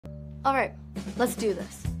All right, let's do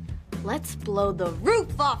this. Let's blow the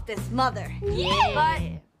roof off this mother. Yeah. But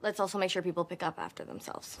let's also make sure people pick up after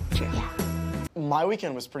themselves. Sure. Yeah. My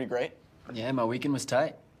weekend was pretty great. Yeah, my weekend was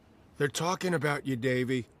tight. They're talking about you,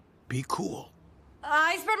 Davy. Be cool.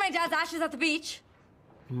 I spread my dad's ashes at the beach.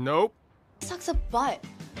 Nope. Sucks a butt.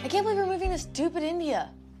 I can't believe we're moving to stupid India.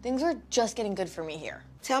 Things are just getting good for me here.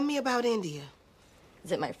 Tell me about India.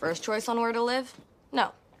 Is it my first choice on where to live?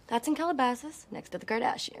 No. That's in Calabasas, next to the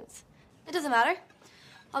Kardashians. It doesn't matter.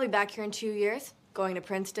 I'll be back here in 2 years, going to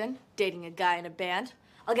Princeton, dating a guy in a band.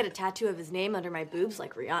 I'll get a tattoo of his name under my boobs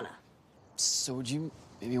like Rihanna. So would you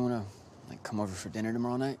maybe want to, like, come over for dinner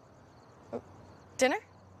tomorrow night? Dinner?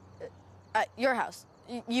 At your house.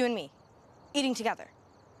 You and me. Eating together.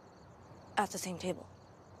 At the same table.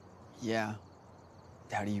 Yeah.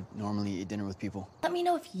 How do you normally eat dinner with people? Let me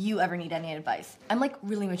know if you ever need any advice. I'm, like,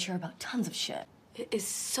 really mature about tons of shit. It is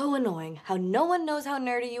so annoying how no one knows how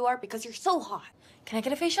nerdy you are because you're so hot. Can I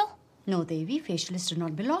get a facial? No, Devi, facialists do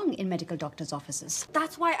not belong in medical doctors' offices.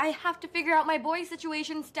 That's why I have to figure out my boy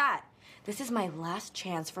situation stat. This is my last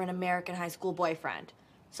chance for an American high school boyfriend.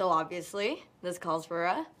 So obviously, this calls for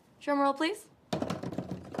a drum roll, please.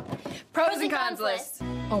 Pros and cons list.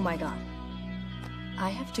 Oh my God. I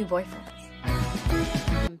have 2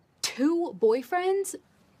 boyfriends. 2 boyfriends?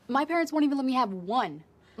 My parents won't even let me have 1.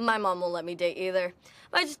 My mom won't let me date either.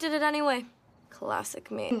 I just did it anyway. Classic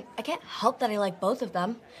me. I can't help that I like both of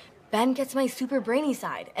them. Ben gets my super brainy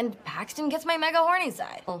side, and Paxton gets my mega horny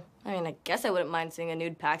side. Well, I mean, I guess I wouldn't mind seeing a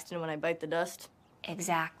nude Paxton when I bite the dust.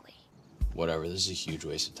 Exactly. Whatever, this is a huge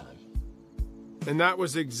waste of time. And that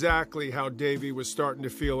was exactly how Davy was starting to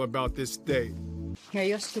feel about this date. Here are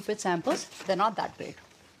your stupid samples. They're not that great.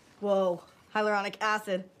 Whoa, hyaluronic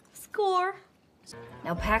acid. Score.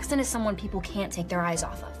 Now, Paxton is someone people can't take their eyes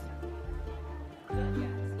off of.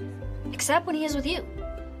 Except when he is with you.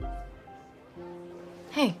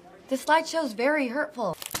 Hey, this slideshow's very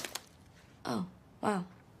hurtful. Oh, wow.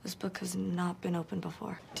 This book has not been opened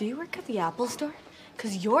before. Do you work at the Apple store?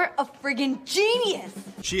 Because you're a friggin' genius!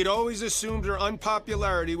 She had always assumed her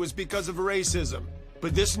unpopularity was because of racism.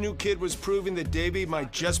 But this new kid was proving that Davy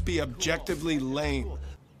might just be objectively lame.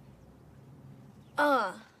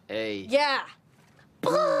 Hey. Yeah.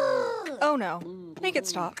 Oh no. Make it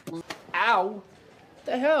stop. Ow! What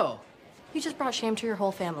the hell? You just brought shame to your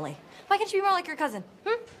whole family. Why can't you be more like your cousin?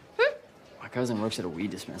 My cousin works at a weed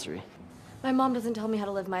dispensary. My mom doesn't tell me how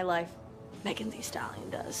to live my life. Megan Thee Stallion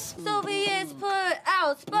does. Soviets put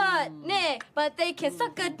out Sputnik, but they can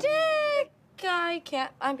suck a dick. I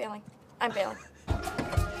can't. I'm bailing. I'm bailing.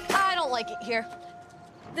 I don't like it here.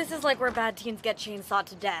 This is like where bad teens get chainsawed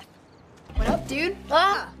to death. What up, dude?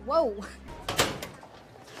 Ah! Whoa.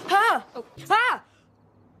 Ah! Oh. Ah!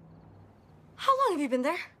 How long have you been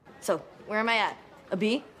there? So, where am I at? A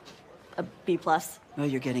B? A B plus? Oh,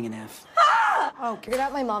 you're getting an F. Oh, figured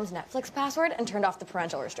out my mom's Netflix password and turned off the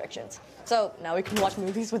parental restrictions. So now we can watch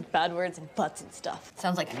movies with bad words and butts and stuff.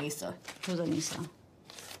 Sounds like Anissa. Who's Anissa?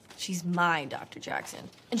 She's my Dr. Jackson.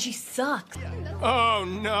 And she sucks. Oh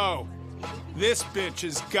no! This bitch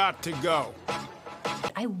has got to go.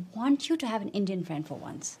 I want you to have an Indian friend for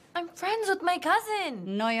once. I'm friends with my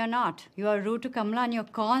cousin. No, you're not. You are rude to Kamala and you're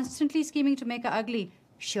constantly scheming to make her ugly.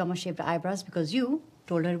 She almost shaved her eyebrows because you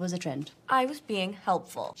told her it was a trend. I was being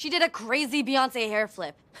helpful. She did a crazy Beyonce hair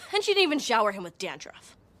flip. And she didn't even shower him with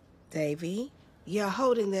dandruff. Davy, you're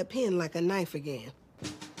holding that pen like a knife again.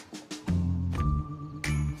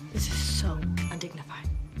 This is so undignified.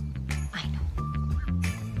 I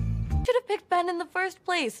know. Should have picked Ben in the first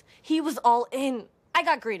place. He was all in. I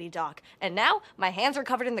got greedy, Doc. And now my hands are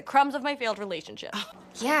covered in the crumbs of my failed relationship.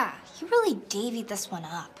 Yeah, you really Davied this one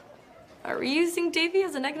up. Are we using Davy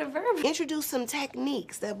as a negative verb? Introduce some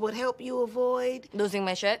techniques that would help you avoid Losing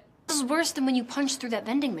my shit? This is worse than when you punched through that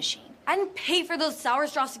vending machine. I didn't pay for those sour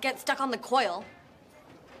straws to get stuck on the coil.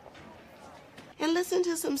 and listen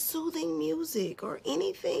to some soothing music or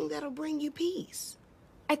anything that'll bring you peace.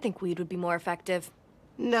 I think weed would be more effective.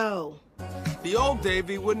 No. The old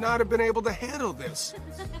Davy would not have been able to handle this.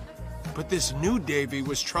 But this new Davy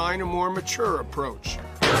was trying a more mature approach.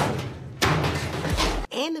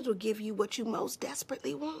 And it'll give you what you most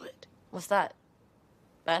desperately want. What's that?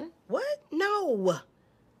 Ben? What? No.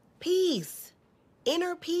 Peace.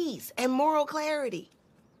 Inner peace and moral clarity.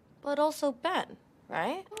 But also Ben,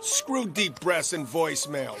 right? Screw deep breaths and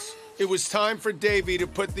voicemails. It was time for Davy to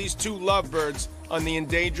put these two lovebirds on the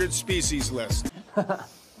endangered species list.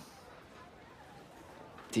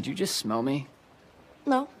 Did you just smell me?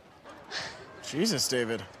 No. Jesus,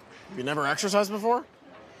 David. You never exercised before?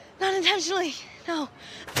 Not intentionally, no.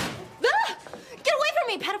 Ah! Get away from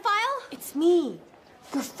me, pedophile! It's me.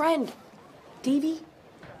 Your friend, Devi,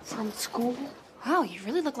 from school. Wow, you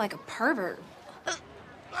really look like a pervert.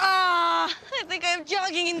 I think I'm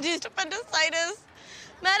jogging-induced appendicitis.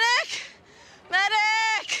 Medic!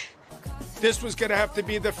 Medic! This was gonna have to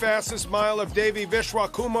be the fastest mile of Devi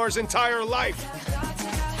Vishwakumar's entire life.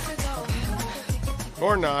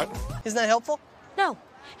 Or not. Isn't that helpful? No,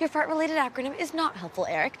 your fart-related acronym is not helpful,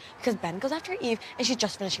 Eric, because Ben goes after Eve and she's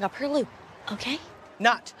just finishing up her loop, okay?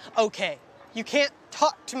 Not okay. You can't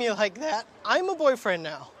talk to me like that. I'm a boyfriend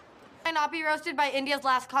now. Can I not be roasted by India's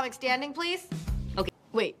last comic standing, please? Okay,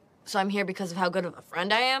 wait, so I'm here because of how good of a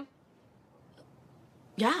friend I am?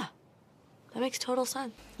 Yeah, that makes total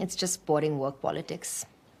sense. It's just boring work politics.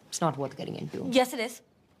 It's not worth getting into. Yes, it is.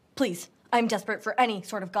 Please, I'm desperate for any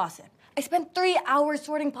sort of gossip. I spent 3 hours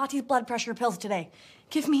sorting Potty's blood pressure pills today.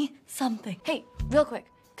 Give me something. Hey, real quick,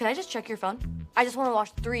 can I just check your phone? I just want to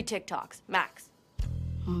watch 3 TikToks, max.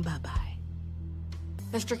 Bye-bye.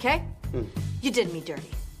 Mr. K, you did me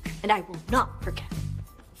dirty, and I will not forget.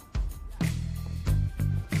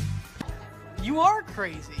 You are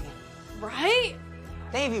crazy. Right?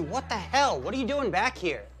 Davey, what the hell? What are you doing back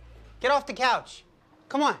here? Get off the couch.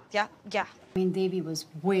 Come on. Yeah. I mean, Devi was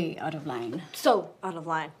way out of line. So out of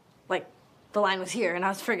line. Like, the line was here, and I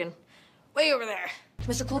was friggin' way over there.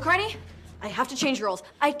 Mr. Kulkarni, I have to change roles.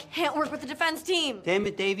 I can't work with the defense team. Damn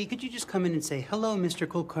it, Davey. Could you just come in and say, hello, Mr.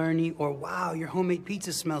 Kulkarni, or wow, your homemade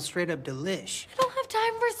pizza smells straight up delish? I don't have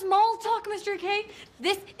time for small talk, Mr. K.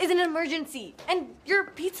 This is an emergency, and your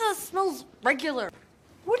pizza smells regular.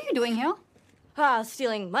 What are you doing here?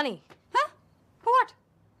 Stealing money. Huh? For what?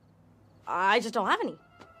 I just don't have any,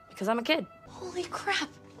 because I'm a kid. Holy crap,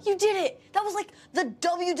 you did it! That was like the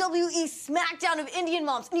WWE SmackDown of Indian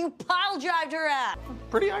moms, and you pile-drived her ass!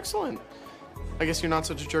 Pretty excellent. I guess you're not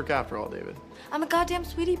such a jerk after all, David. I'm a goddamn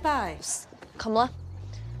sweetie pie. Kamala,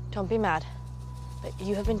 don't be mad, but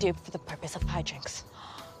you have been duped for the purpose of pie drinks.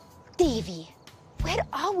 Davey, where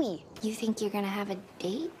are we? You think you're gonna have a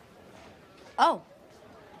date? Oh,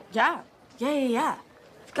 yeah.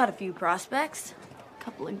 I've got a few prospects. A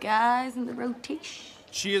couple of guys in the rotation.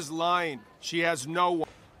 She is lying. She has no one.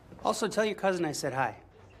 Also, tell your cousin I said hi.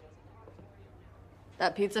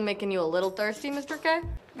 That pizza making you a little thirsty, Mr. K?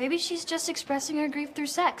 Maybe she's just expressing her grief through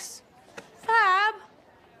sex. Fab!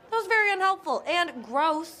 That was very unhelpful and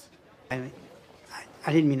gross. I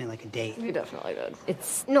didn't mean it like a date. You definitely did.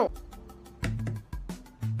 No.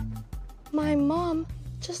 My mom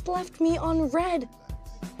just left me on red.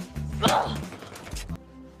 Ugh.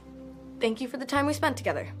 Thank you for the time we spent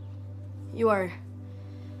together. You are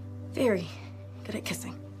very good at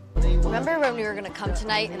kissing. Remember when we were gonna come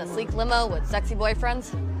tonight in a sleek limo with sexy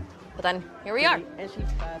boyfriends? But then here we are,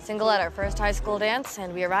 single at our first high school dance,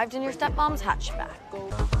 and we arrived in your stepmom's hatchback.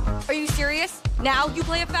 Are you serious? Now you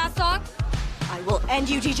play a fast song? I will end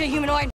you, DJ Humanoid.